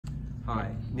Hi,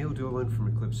 Neil Doolan from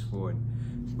Eclipse Ford.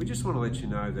 We just want to let you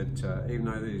know that even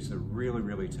though these are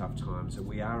really tough times, that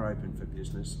we are open for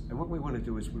business, and what we want to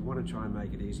do is we want to try and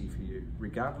make it easy for you,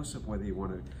 regardless of whether you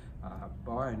want to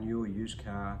buy a new or used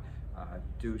car,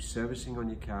 do servicing on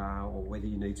your car, or whether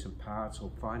you need some parts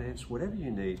or finance, whatever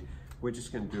you need. We're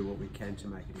just going to do what we can to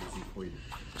make it easy for you.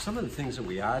 Some of the things that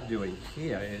we are doing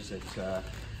here is that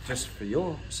just for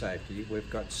your safety, we've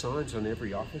got signs on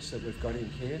every office that we've got in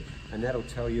here, and that'll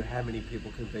tell you how many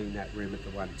people can be in that room at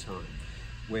the one time.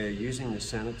 We're using the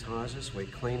sanitizers, we're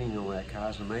cleaning all our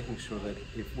cars and making sure that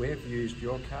if we've used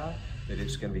your car, that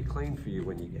it's going to be clean for you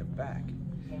when you get back.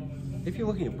 If you're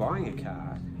looking at buying a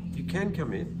car, you can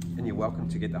come in and you're welcome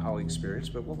to get the whole experience,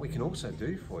 but what we can also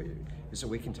do for you is that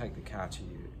we can take the car to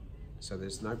you. So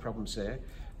there's no problems there.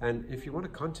 And if you want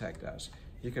to contact us,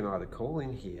 you can either call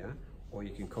in here, or you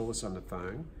can call us on the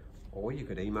phone, or you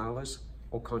could email us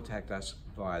or contact us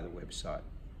via the website.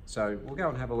 So we'll go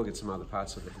and have a look at some other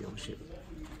parts of the dealership.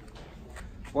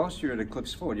 Whilst you're at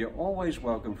Eclipse Ford, you're always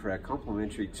welcome for our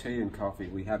complimentary tea and coffee.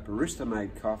 We have barista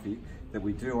made coffee that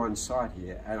we do on site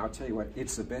here, and I'll tell you what,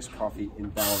 it's the best coffee in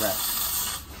Ballarat.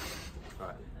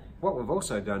 Right. What we've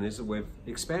also done is that we've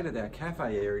expanded our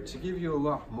cafe area to give you a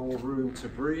lot more room to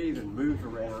breathe and move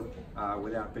around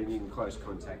without being in close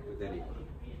contact with anyone.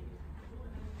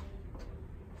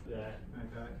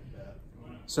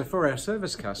 So for our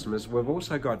service customers, we've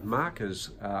also got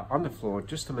markers on the floor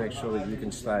just to make sure that you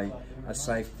can stay a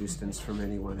safe distance from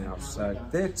anyone else. So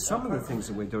that's some of the things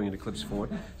that we're doing at Eclipse Ford.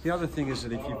 The other thing is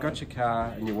that if you've got your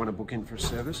car and you want to book in for a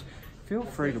service, feel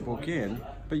free to book in,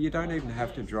 but you don't even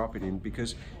have to drop it in,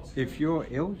 because if you're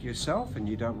ill yourself and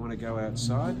you don't want to go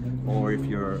outside, or if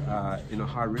you're in a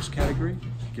high risk category,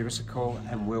 give us a call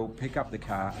and we'll pick up the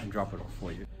car and drop it off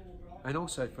for you. And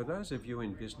also, for those of you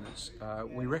in business,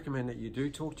 we recommend that you do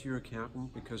talk to your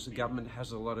accountant, because the government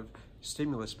has a lot of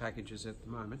stimulus packages at the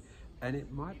moment, and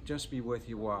it might just be worth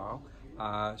your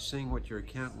while seeing what your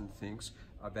accountant thinks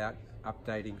about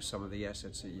updating some of the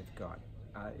assets that you've got.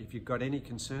 If you've got any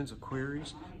concerns or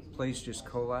queries, please just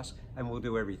call us and we'll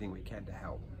do everything we can to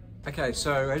help. Okay,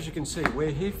 so as you can see,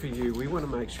 we're here for you. We want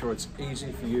to make sure it's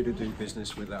easy for you to do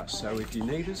business with us. So if you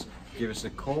need us, give us a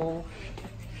call,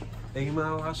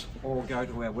 email us, or go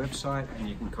to our website and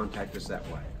you can contact us that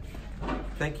way.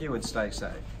 Thank you and stay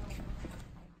safe.